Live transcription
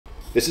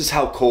This is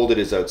how cold it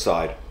is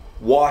outside.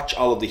 Watch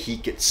all of the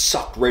heat get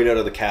sucked right out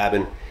of the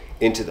cabin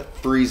into the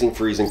freezing,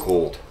 freezing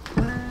cold.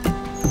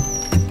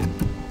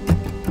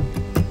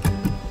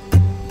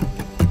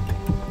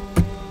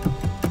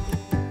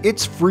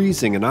 It's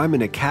freezing and I'm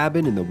in a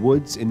cabin in the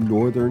woods in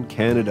northern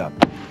Canada.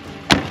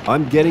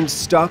 I'm getting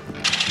stuck,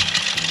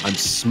 I'm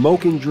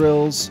smoking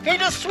drills, He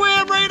just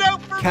swam right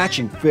out for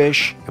catching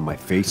fish, and my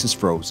face is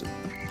frozen.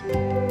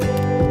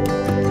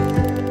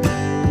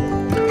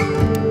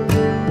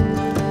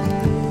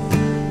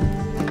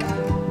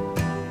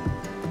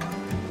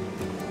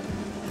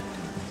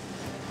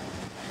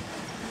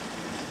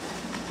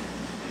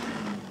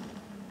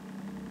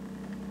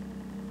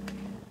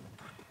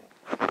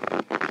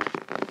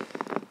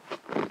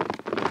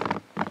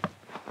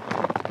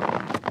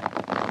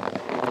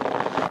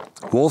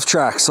 Wolf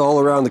tracks all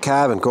around the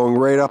cabin, going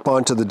right up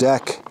onto the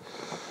deck.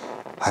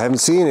 I haven't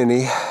seen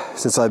any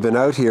since I've been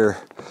out here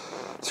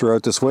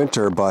throughout this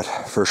winter, but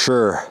for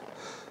sure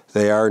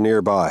they are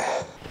nearby.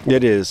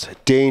 It is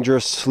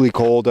dangerously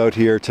cold out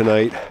here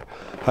tonight.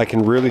 I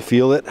can really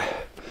feel it.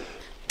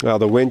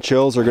 The wind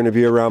chills are going to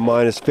be around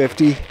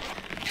 -50.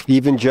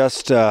 Even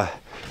just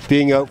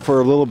being out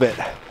for a little bit,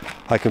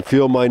 I can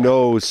feel my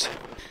nose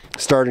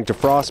starting to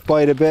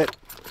frostbite a bit.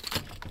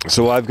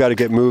 So I've got to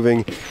get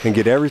moving and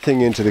get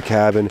everything into the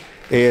cabin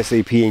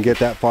ASAP and get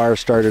that fire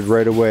started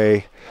right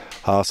away.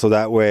 So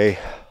that way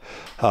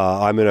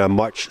I'm in a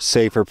much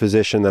safer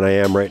position than I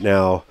am right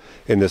now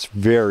in this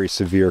very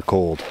severe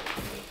cold.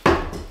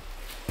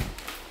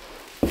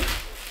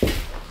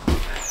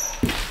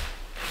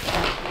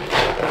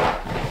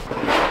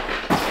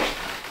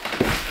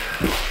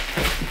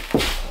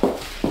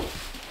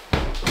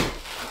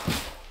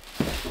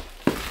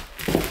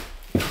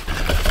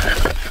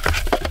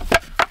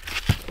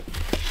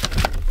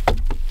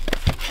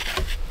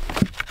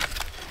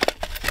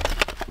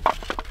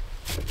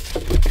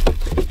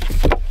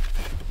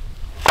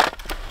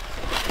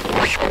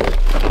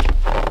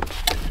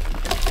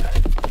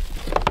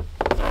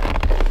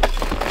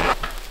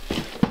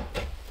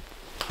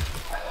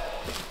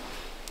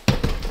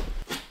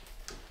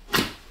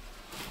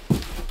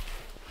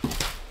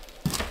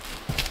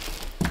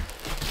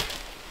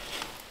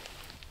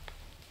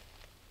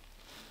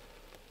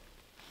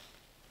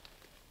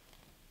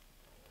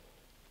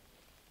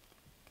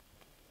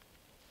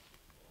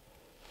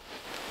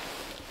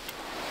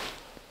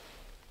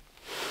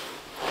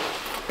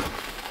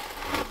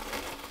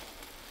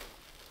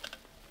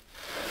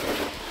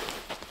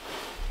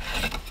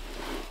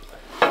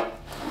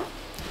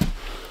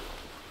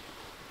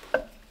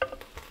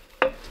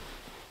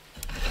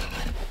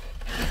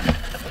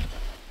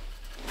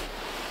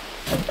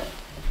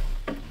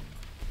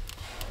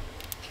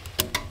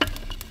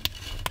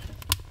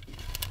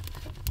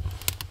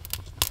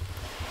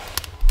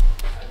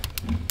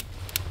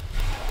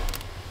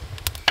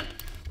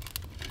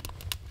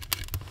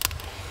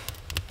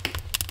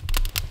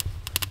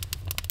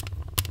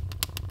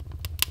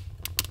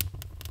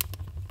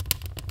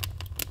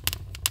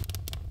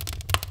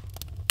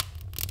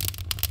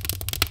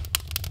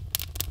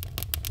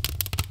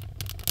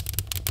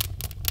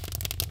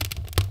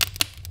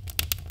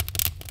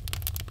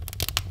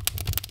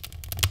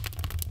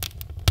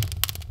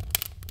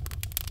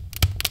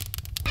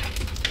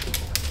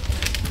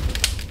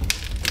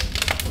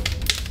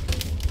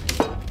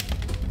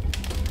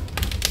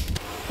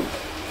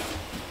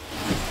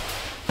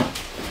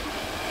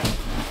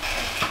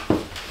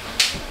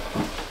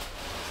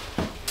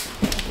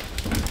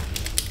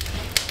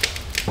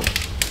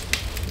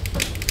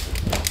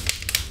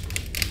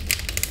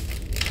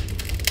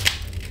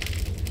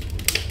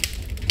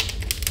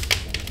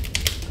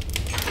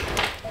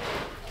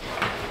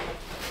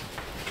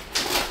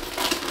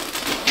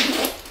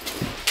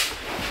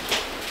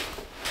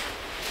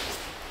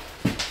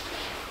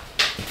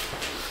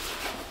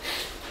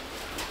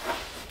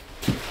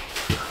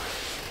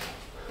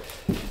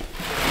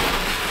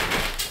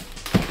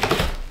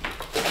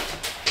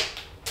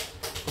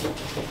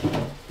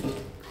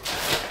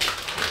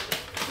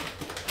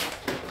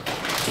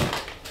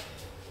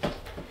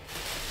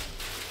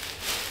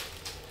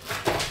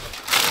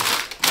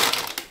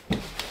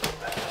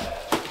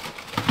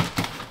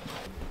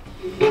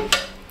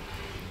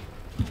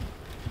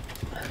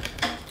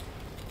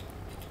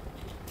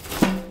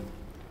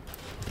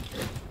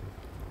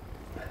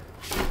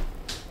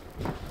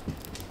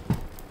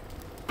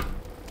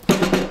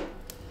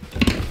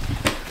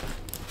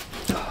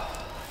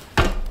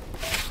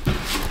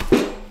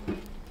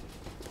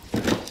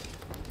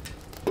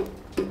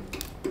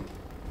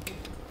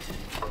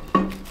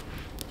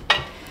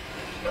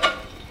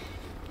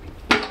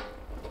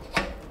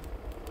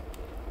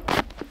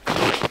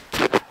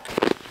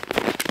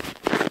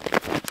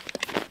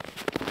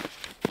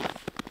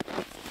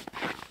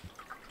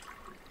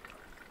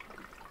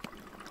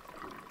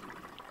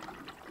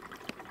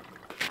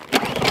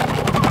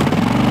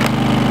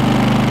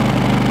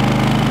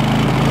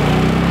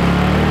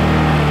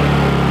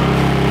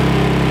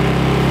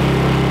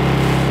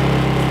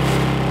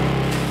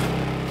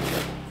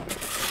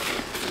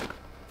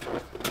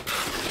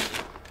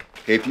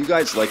 Hey, if you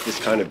guys like this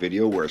kind of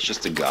video where it's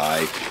just a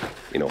guy,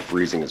 you know,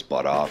 freezing his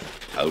butt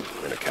off out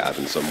in a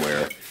cabin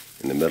somewhere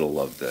in the middle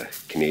of the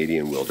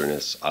Canadian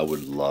wilderness, I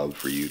would love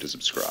for you to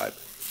subscribe.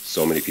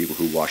 So many people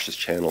who watch this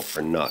channel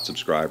are not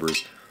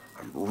subscribers.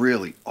 I'm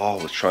really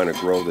always trying to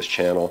grow this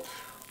channel.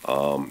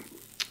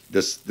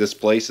 This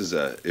place is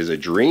a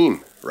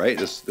dream, right?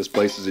 This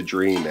place is a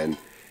dream,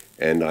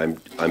 and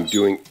I'm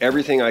doing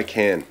everything I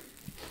can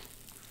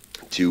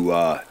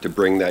to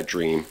bring that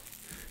dream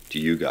to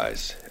you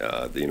guys,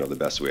 you know, the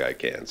best way I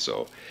can.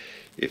 So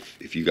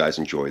if you guys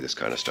enjoy this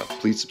kind of stuff,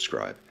 please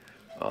subscribe.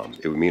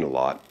 It would mean a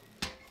lot.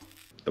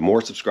 The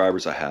more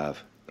subscribers I have,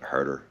 the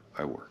harder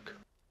I work.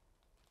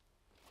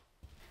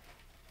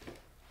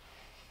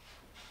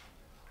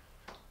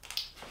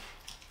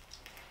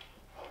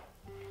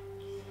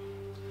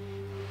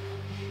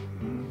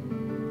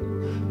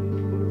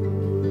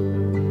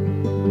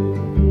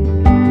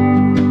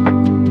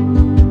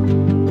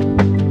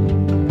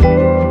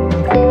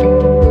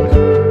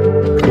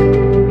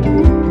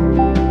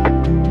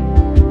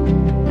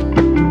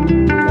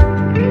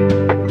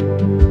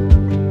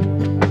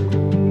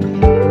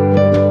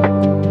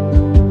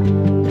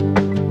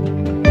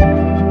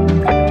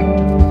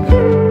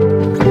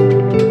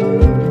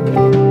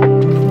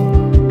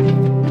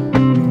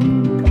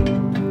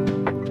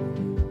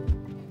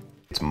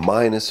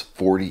 Minus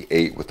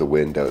 48 with the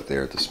wind out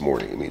there this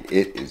morning. I mean,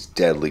 it is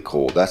deadly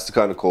cold. That's the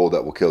kind of cold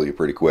that will kill you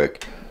pretty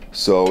quick.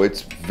 So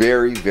it's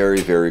very,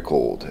 very, very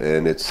cold.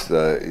 And it's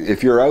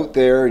if you're out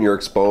there and you're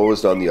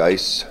exposed on the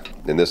ice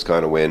in this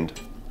kind of wind,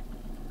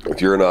 if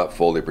you're not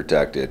fully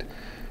protected,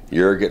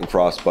 you're getting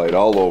frostbite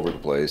all over the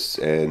place,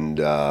 and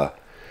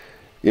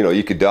you know,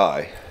 you could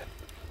die.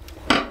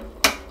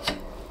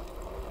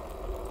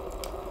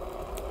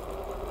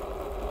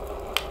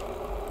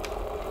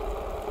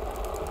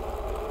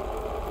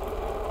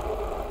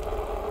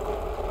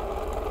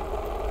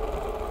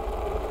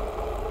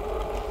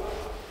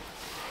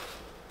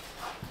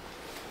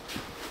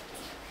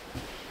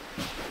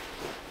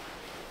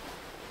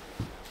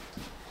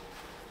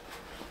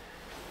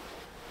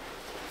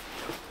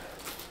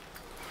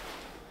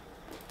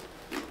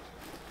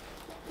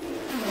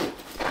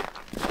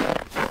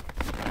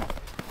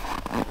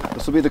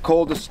 This will be the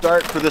coldest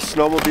start for this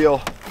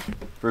snowmobile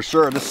for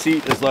sure. This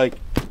seat is like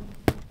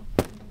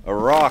a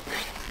rock.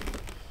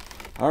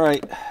 All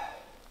right.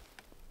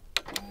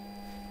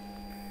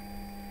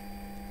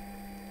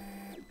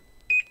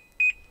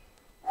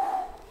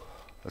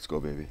 Let's go,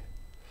 baby.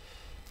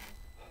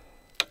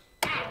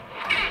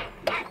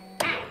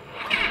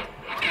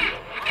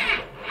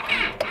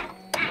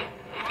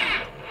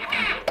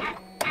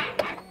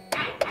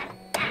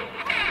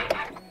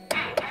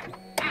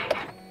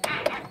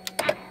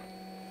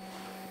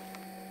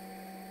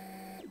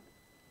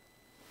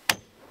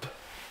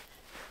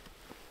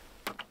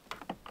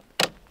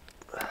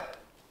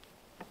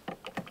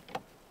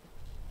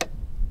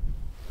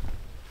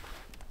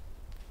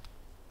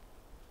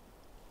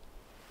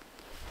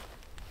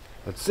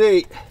 Let's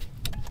see.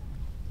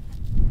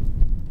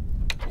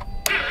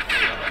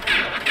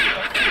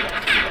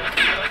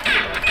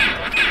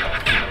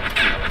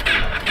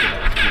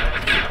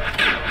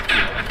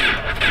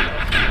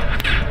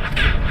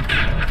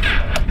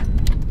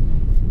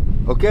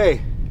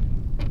 Okay.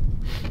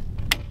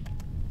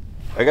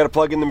 I gotta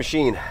plug in the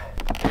machine.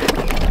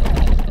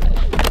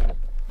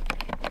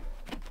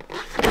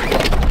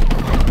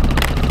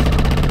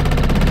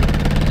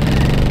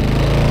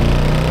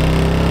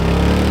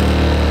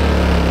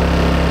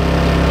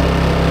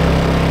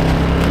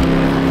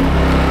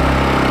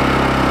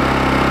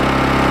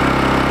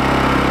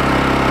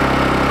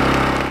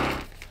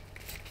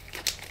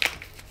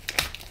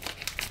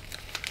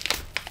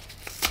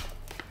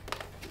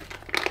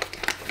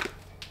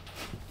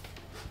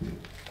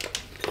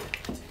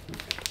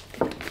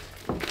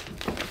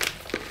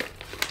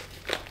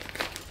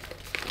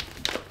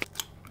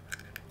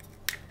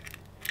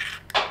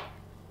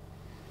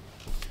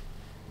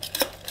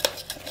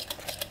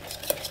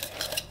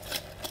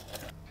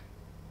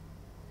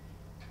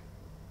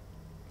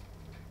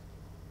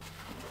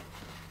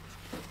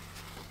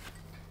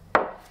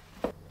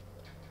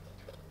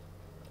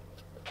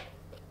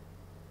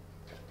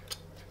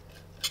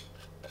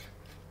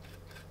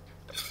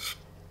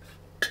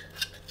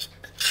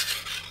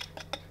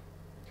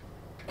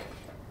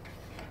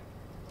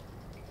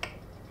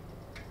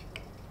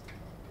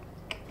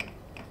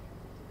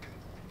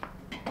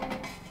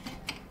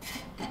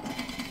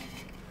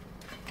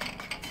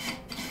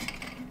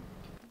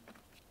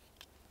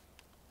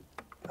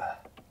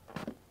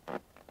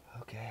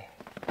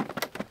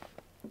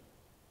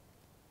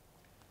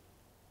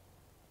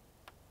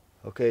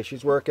 Okay,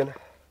 she's working.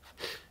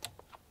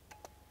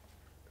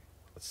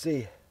 Let's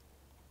see.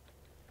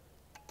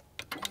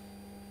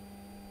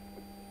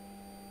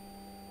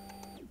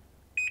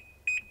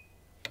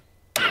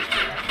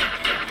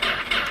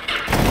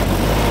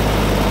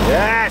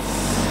 Yes!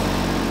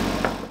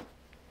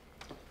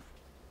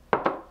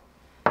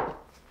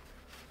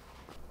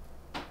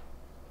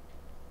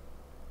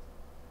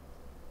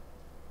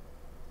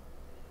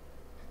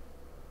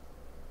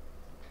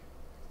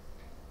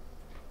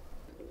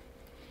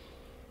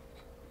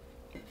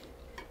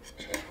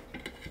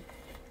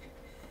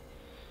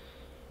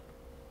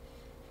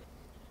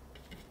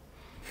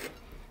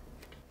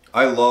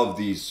 I love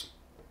these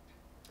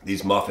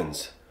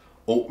muffins.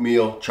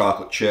 Oatmeal,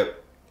 chocolate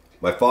chip.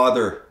 My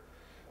father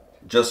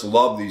just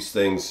loved these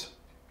things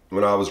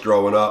when I was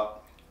growing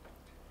up.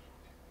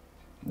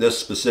 This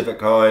specific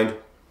kind.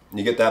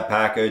 You get that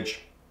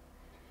package.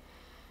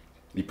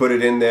 You put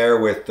it in there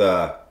with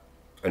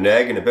an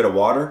egg and a bit of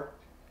water.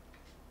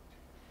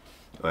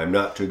 I'm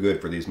not too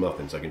good for these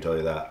muffins, I can tell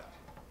you that.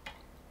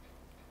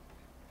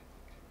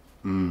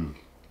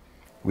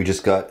 We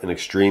just got an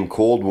extreme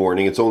cold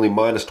warning. It's only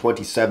minus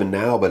 27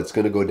 now, but it's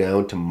going to go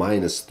down to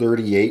minus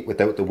 38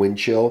 without the wind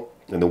chill.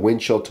 And the wind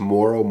chill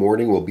tomorrow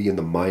morning will be in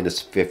the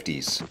minus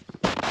 50s.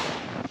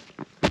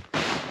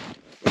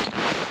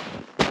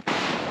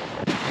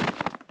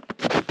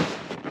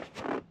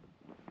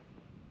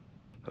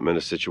 I'm in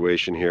a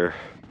situation here.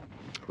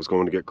 I was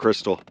going to get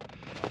Crystal.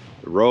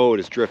 The road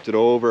has drifted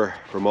over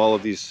from all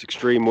of these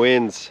extreme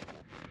winds.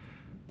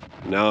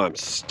 Now I'm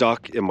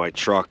stuck in my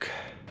truck.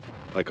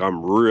 Like,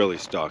 I'm really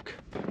stuck.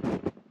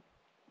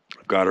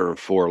 I've got her in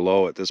 4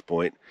 low at this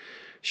point.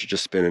 She's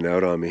just spinning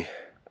out on me.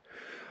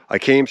 I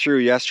came through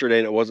yesterday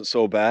and it wasn't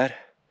so bad.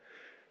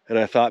 And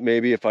I thought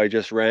maybe if I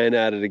just ran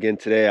at it again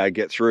today, I'd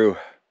get through.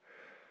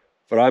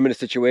 But I'm in a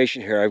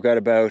situation here. I've got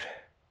about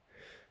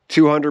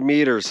 200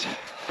 meters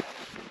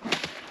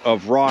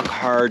of rock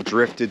hard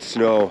drifted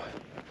snow.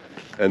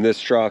 And this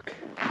truck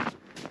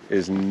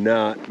is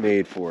not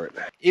made for it.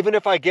 Even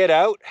if I get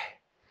out,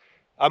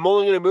 I'm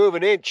only going to move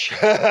an inch.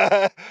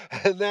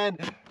 And then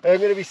I'm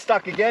going to be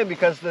stuck again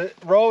because the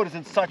road is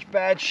in such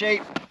bad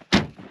shape.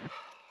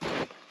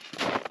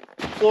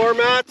 Floor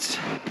mats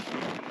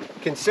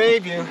can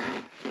save you.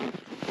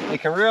 They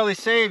can really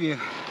save you.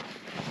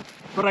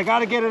 But I got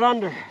to get it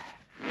under.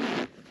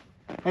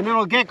 And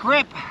it'll get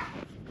grip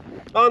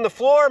on the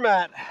floor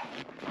mat.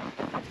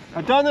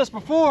 I've done this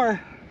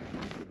before,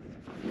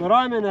 but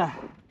I'm in a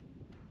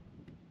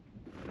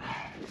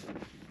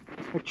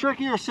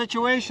trickier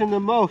situation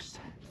than most.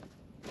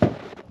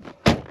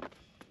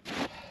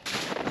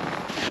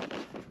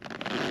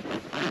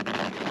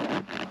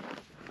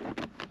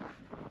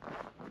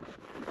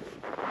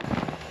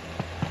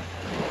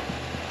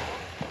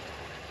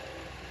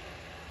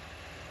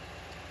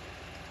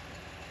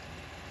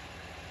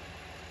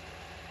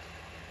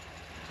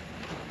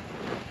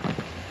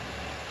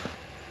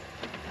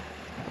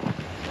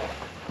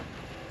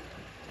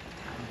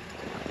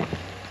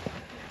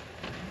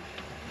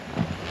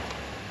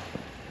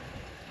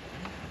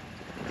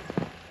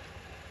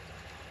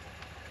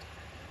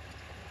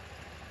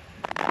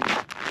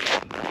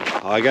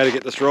 I got to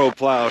get this road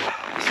plowed.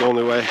 It's the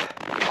only way.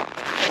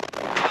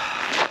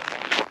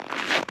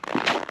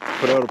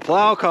 Put out a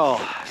plow call.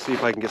 See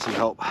if I can get some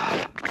help.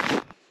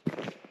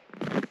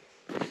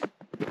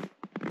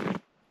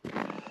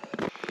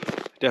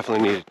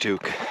 Definitely need a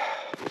toque.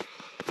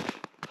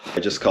 I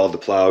just called the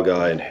plow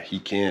guy and he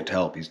can't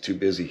help. He's too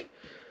busy.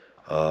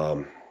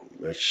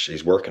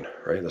 He's working,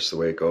 right? That's the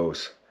way it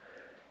goes.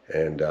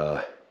 And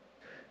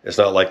it's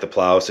not like the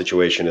plow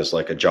situation is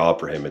like a job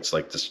for him. It's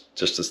like just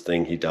this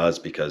thing he does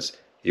because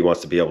he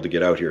wants to be able to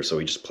get out here. So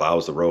he just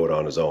plows the road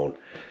on his own.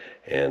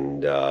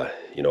 And,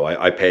 you know,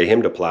 I pay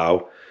him to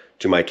plow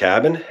to my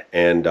cabin.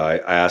 And I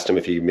asked him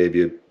if he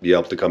maybe be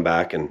able to come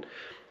back and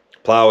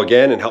plow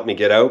again and help me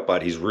get out.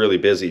 But he's really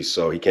busy,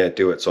 so he can't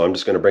do it. So I'm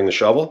just going to bring the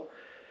shovel,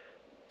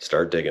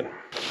 start digging.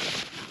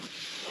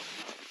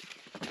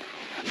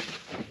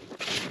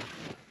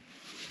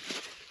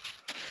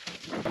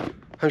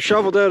 I'm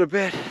shoveled out a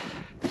bit.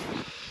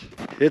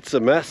 It's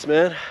a mess,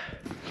 man.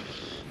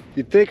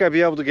 You'd think I'd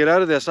be able to get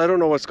out of this. I don't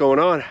know what's going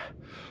on.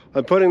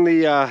 I'm putting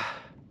the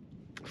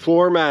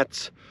floor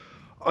mats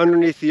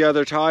underneath the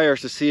other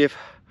tires to see if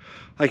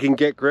I can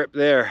get grip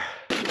there.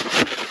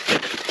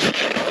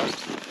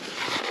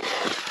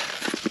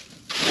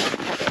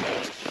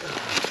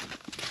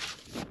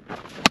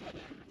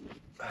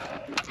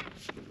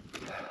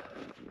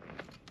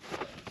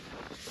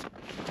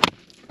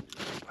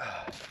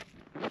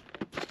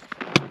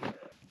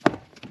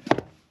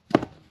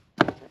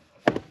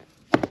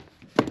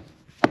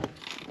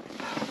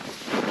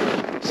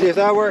 See if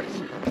that works.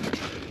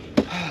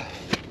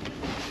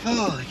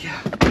 Holy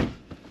cow.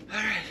 All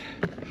right.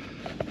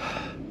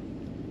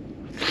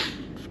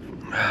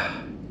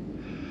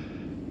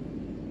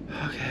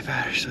 Okay,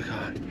 battery's still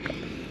going.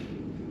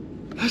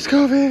 Let's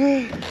go,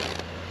 baby.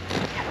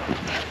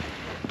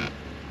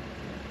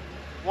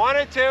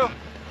 Wanted to.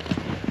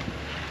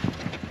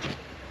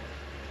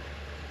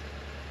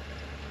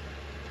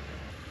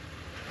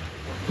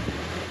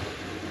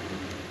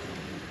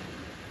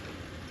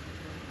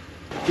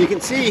 You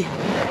can see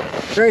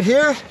right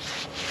here,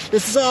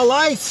 this is all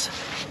ice.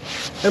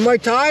 And my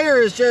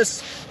tire is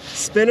just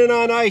spinning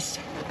on ice.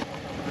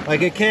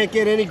 Like it can't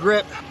get any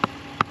grip.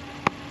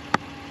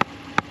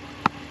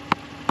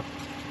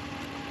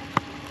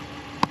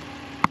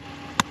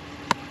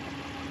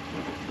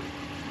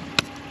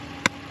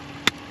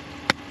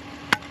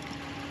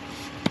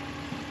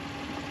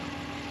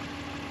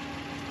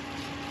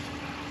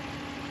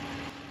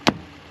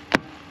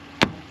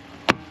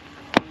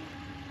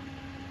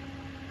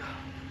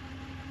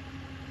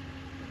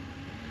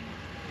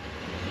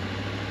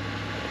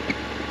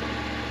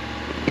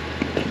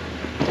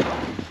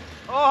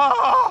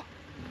 Oh,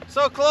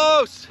 so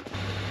close.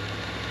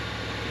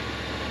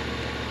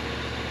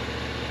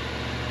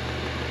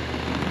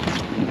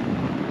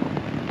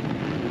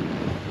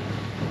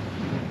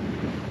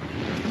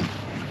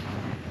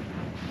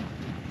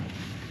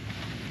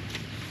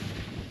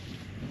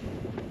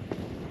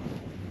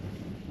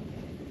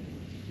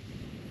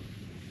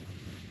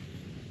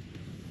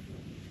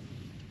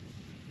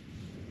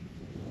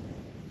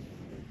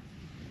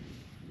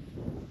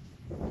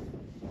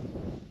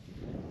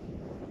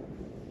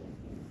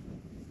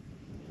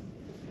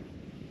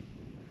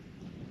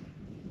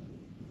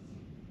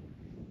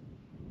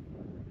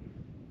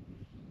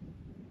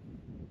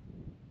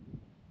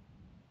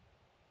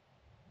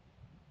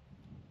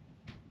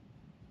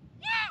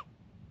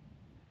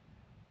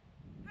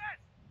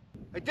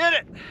 I did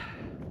it!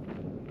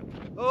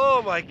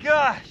 Oh my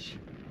gosh!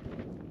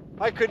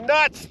 I could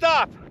not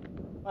stop!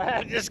 I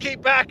had to just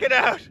keep backing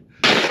out.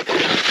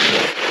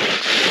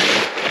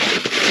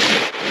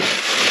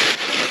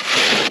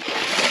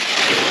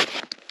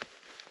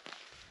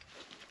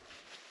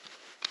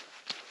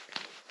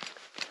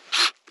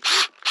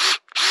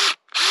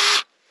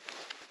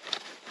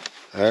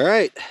 All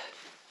right.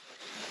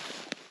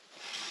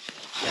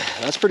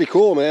 That's pretty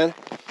cool, man.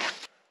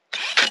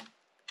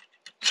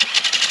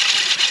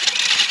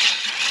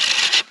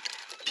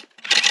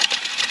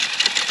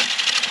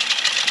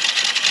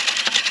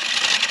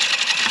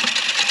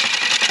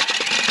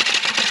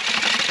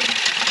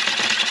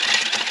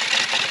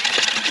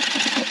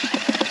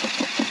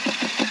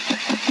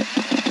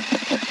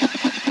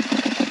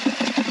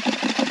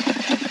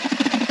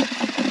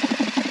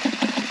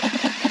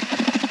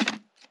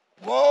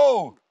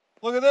 Whoa,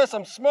 look at this,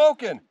 I'm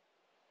smoking.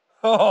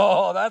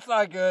 Oh, that's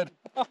not good.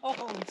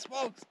 Holy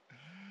smokes.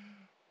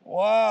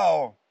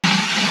 Wow.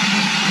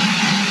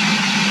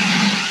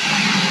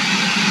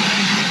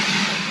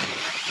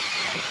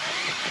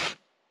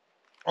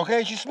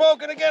 Okay, she's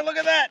smoking again, look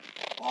at that.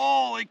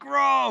 Holy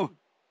crow.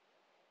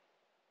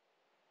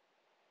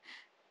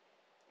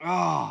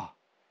 Oh,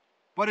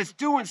 but it's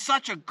doing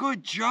such a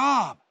good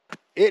job.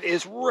 It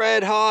is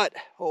red hot.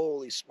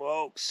 Holy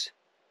smokes.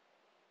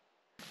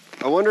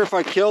 I wonder if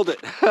I killed it.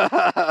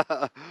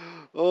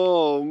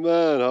 Oh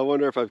man, I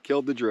wonder if I've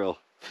killed the drill.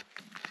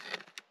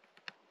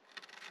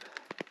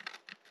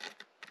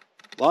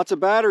 Lots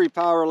of battery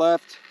power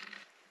left.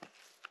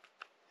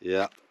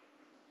 Yeah.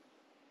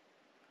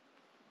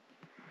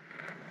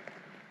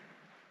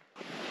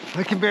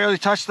 I can barely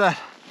touch the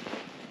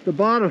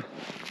bottom.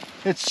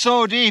 It's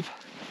so deep.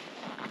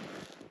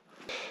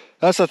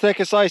 That's the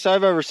thickest ice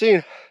I've ever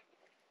seen.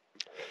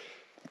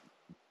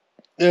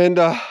 And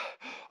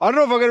I don't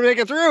know if I'm gonna make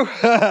it through.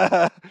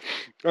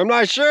 I'm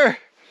not sure.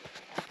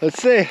 Let's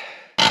see.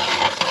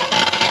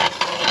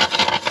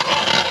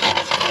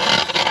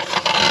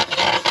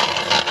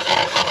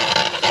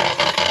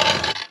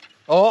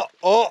 Oh,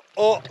 oh,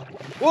 oh.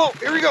 Whoa,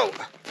 here we go.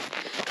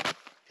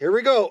 Here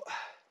we go.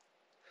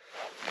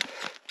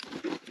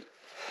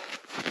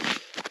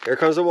 Here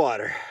comes the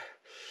water.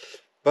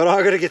 But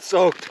I'm gonna get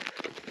soaked.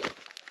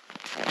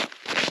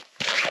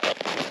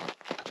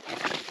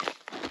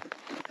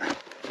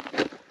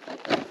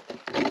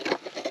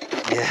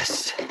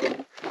 Yes.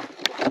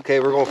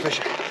 Okay, we're going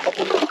fishing.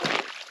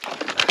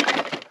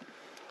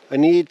 I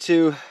need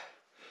to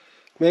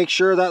make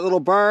sure that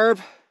little barb.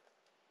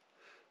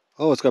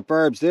 Oh, it's got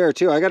barbs there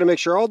too. I got to make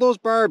sure all those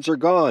barbs are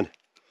gone.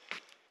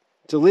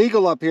 It's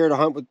illegal up here to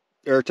hunt with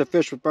or to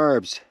fish with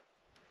barbs.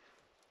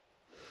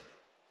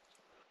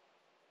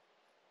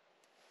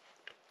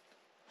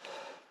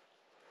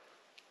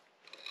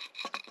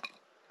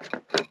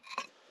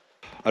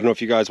 I don't know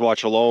if you guys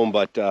watch Alone,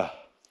 but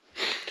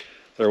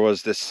there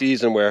was this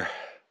season where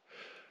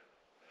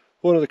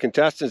one of the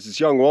contestants, this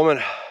young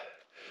woman,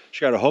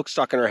 she got a hook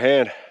stuck in her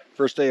hand,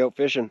 first day out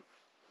fishing.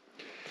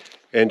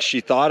 And she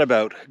thought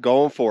about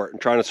going for it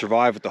and trying to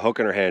survive with the hook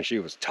in her hand. She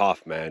was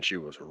tough, man. She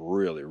was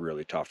really,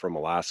 really tough, from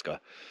Alaska.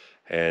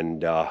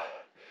 And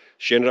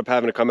she ended up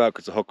having to come out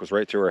because the hook was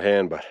right through her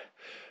hand. But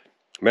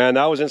man,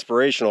 that was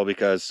inspirational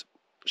because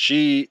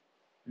she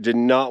did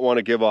not want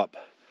to give up.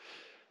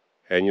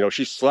 And you know,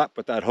 she slept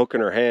with that hook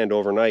in her hand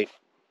overnight.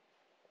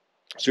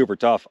 Super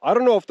tough. I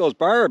don't know if those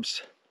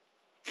barbs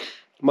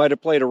might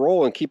have played a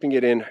role in keeping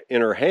it in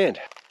her hand.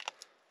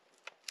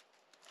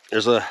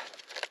 There's a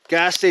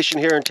gas station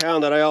here in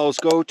town that I always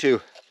go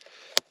to,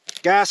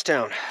 Gas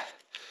Town,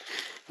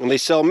 and they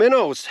sell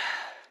minnows.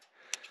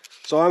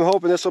 So I'm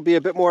hoping this will be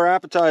a bit more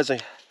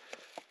appetizing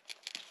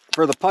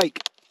for the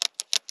pike,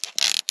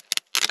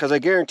 because I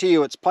guarantee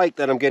you it's pike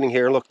that I'm getting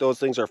here. Look, those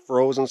things are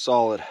frozen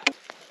solid.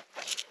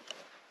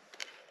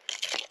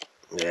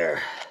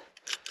 There,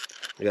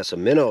 we got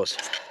some minnows.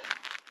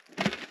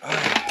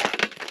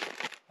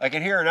 I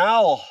can hear an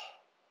owl.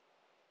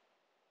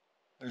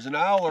 There's an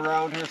owl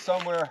around here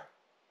somewhere.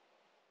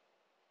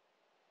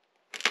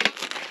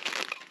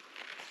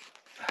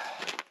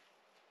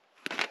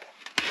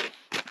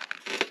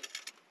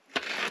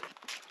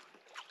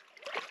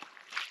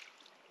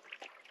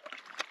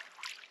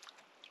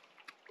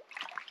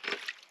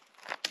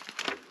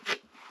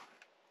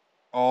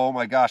 Oh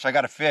my gosh, I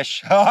got a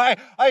fish. I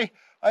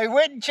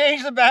went and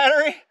changed the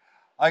battery.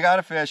 I got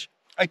a fish.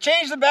 I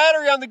changed the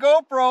battery on the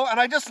GoPro and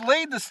I just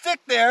laid the stick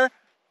there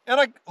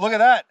and look at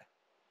that.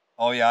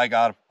 Oh yeah, I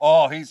got him.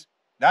 Oh,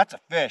 that's a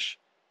fish.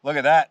 Look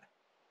at that.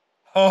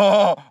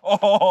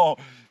 Oh,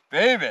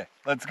 baby,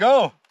 let's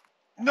go.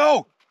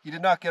 No, he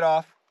did not get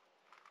off.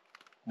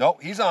 No,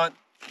 he's on.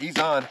 He's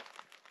on.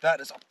 That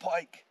is a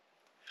pike.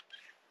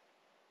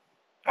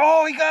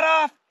 Oh, he got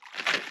off.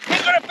 He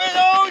got a fish.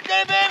 Oh,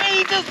 baby,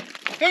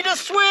 he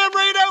just swam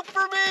right out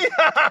for me.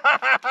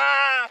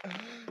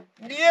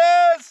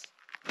 Yes.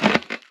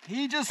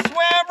 He just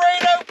swam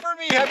right out for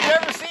me. Have you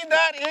ever seen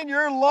that in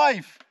your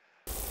life?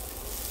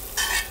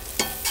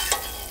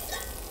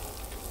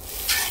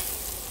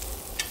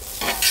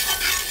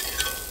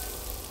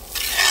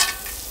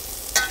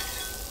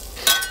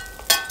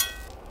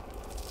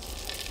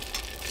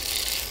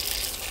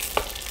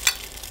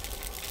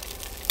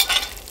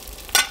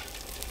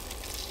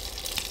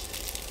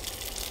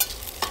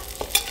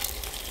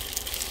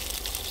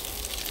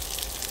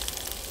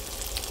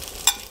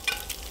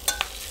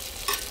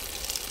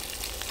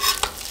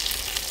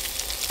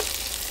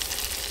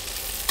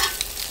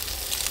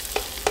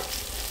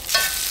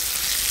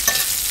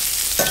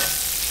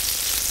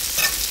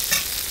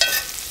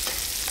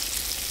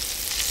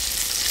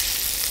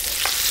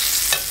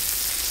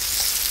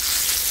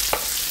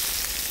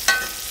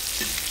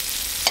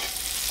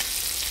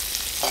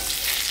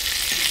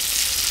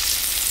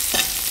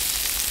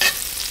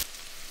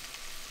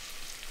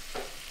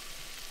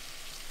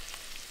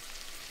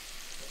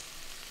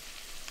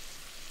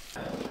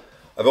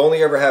 I've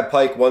only ever had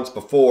pike once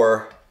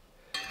before,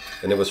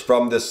 and it was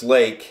from this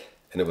lake,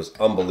 and it was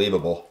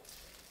unbelievable.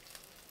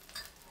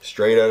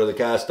 Straight out of the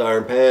cast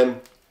iron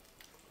pan.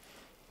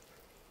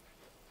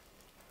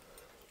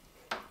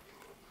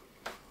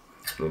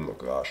 Oh my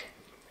gosh.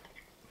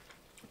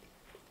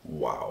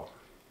 Wow.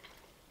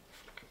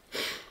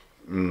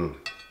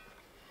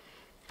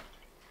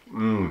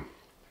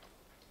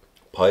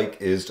 Pike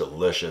is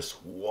delicious.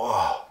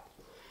 Wow.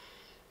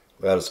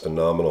 That is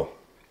phenomenal.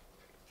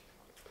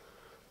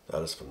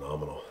 That is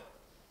phenomenal.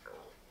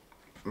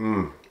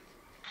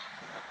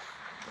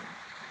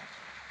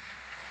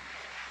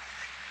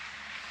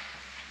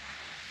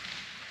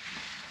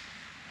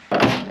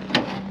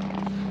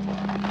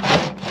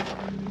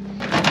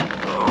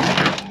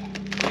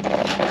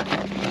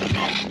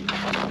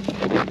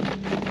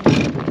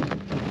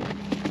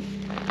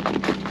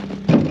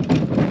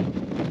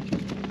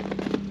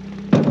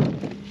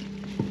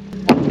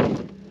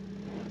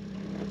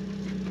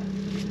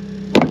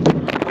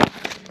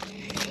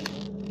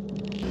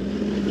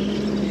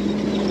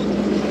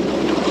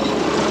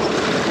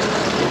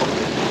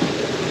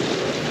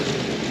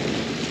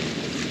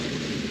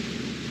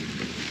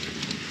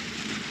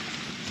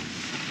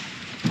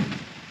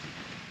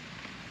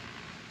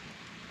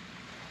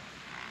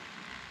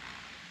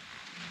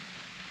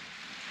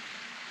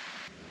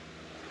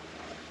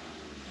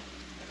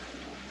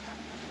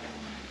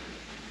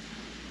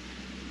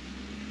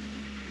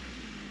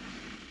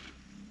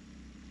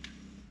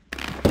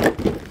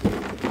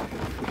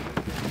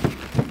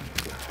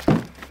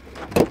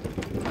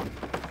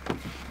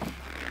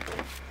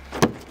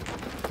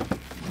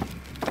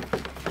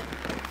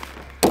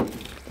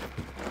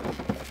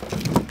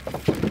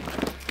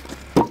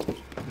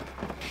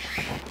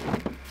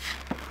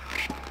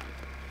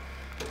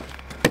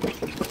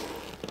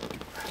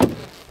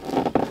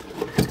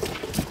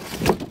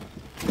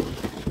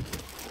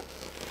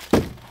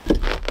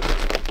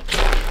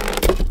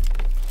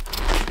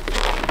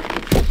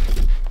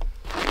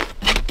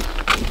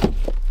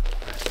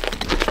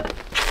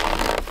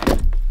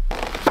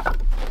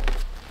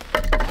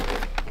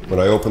 When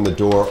I open the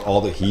door,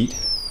 all the heat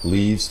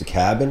leaves the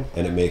cabin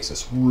and it makes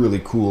this really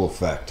cool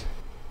effect.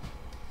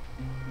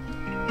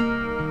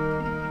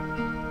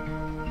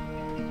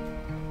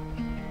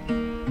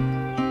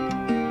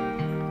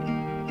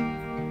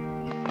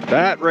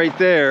 That right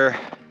there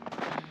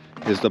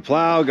is the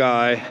plow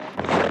guy.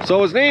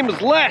 So his name is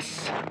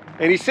Les,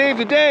 and he saved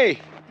the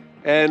day.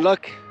 And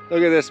look at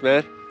this,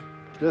 man.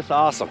 Just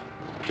awesome,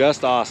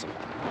 just awesome.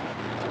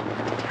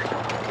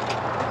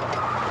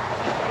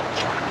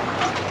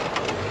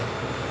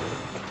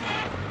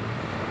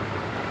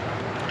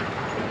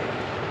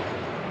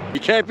 You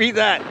can't beat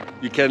that.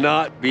 You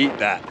cannot beat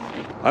that.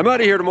 I'm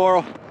out of here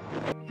tomorrow.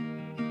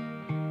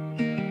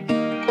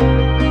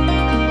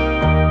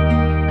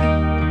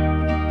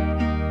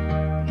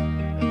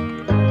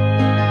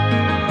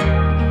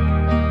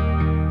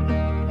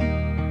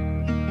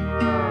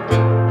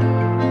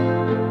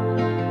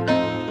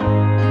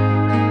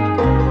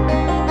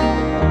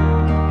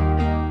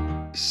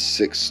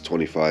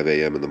 "6:25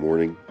 a.m. in the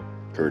morning.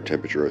 Current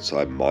temperature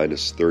outside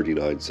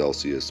 -39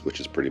 Celsius,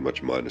 which is pretty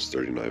much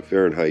 -39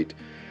 Fahrenheit.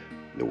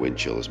 The wind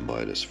chill is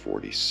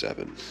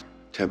 -47.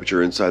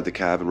 Temperature inside the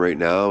cabin right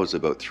now is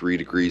about 3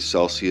 degrees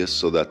Celsius,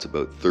 so that's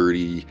about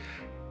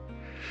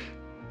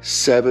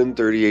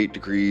 38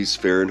 degrees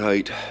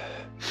Fahrenheit.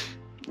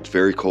 It's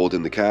very cold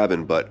in the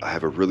cabin, but I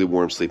have a really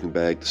warm sleeping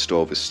bag. The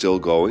stove is still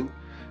going,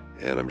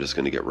 and I'm just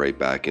gonna get right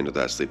back into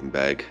that sleeping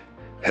bag,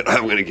 and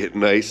I'm gonna get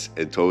nice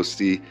and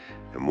toasty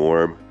and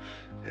warm,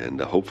 and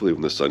hopefully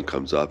when the sun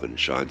comes up and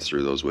shines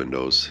through those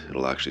windows,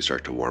 it'll actually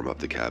start to warm up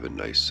the cabin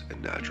nice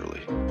and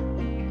naturally.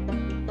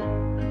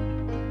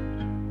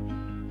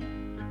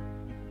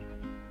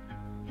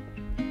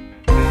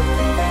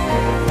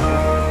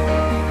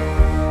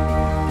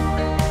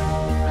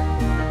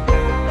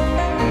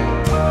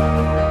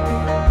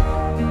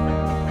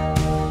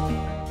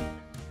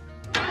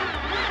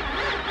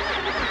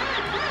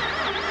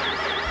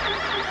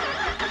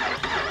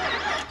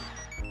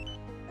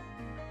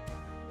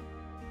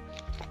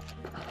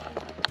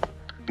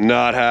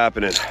 Not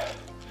happening.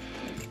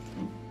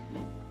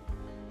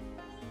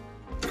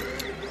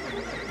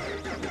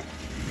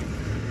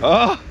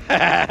 Oh,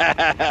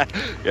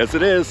 yes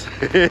it is.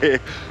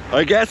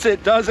 I guess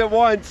it does it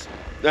once,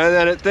 and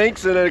then it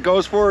thinks, and then it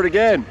goes for it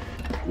again.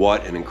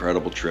 What an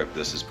incredible trip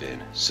this has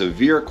been.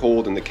 Severe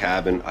cold in the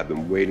cabin. I've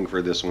been waiting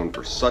for this one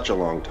for such a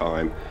long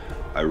time.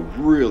 I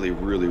really,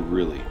 really,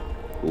 really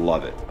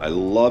love it. I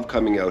love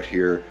coming out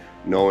here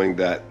knowing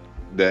that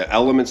the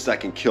elements that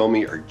can kill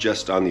me are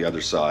just on the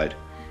other side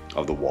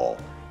of the wall.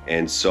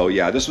 And so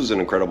yeah, this was an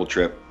incredible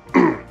trip.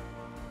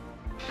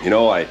 You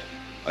know, I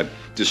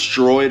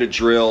destroyed a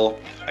drill,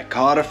 I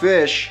caught a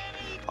fish,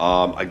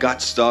 I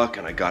got stuck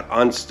and I got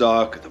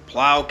unstuck, the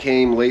plow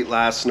came late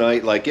last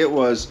night. Like, it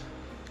was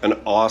an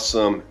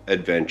awesome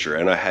adventure,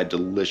 and I had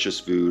delicious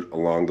food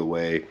along the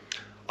way.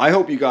 I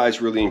hope you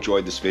guys really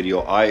enjoyed this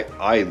video.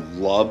 I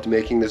loved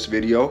making this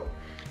video.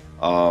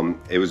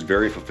 It was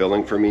very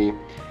fulfilling for me.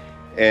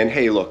 And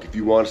hey, look, if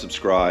you want to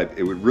subscribe,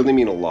 it would really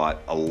mean a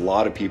lot. A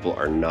lot of people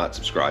are not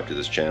subscribed to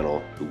this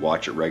channel who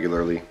watch it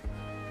regularly.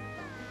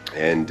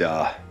 And,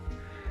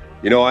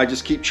 you know, I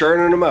just keep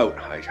churning them out.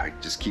 I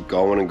just keep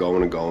going and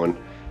going and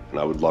going. And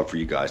I would love for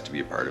you guys to be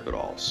a part of it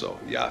all. So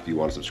yeah, if you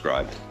want to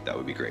subscribe, that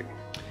would be great.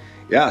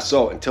 Yeah,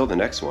 so until the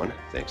next one,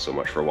 thanks so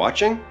much for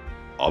watching.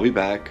 I'll be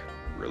back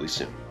really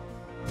soon.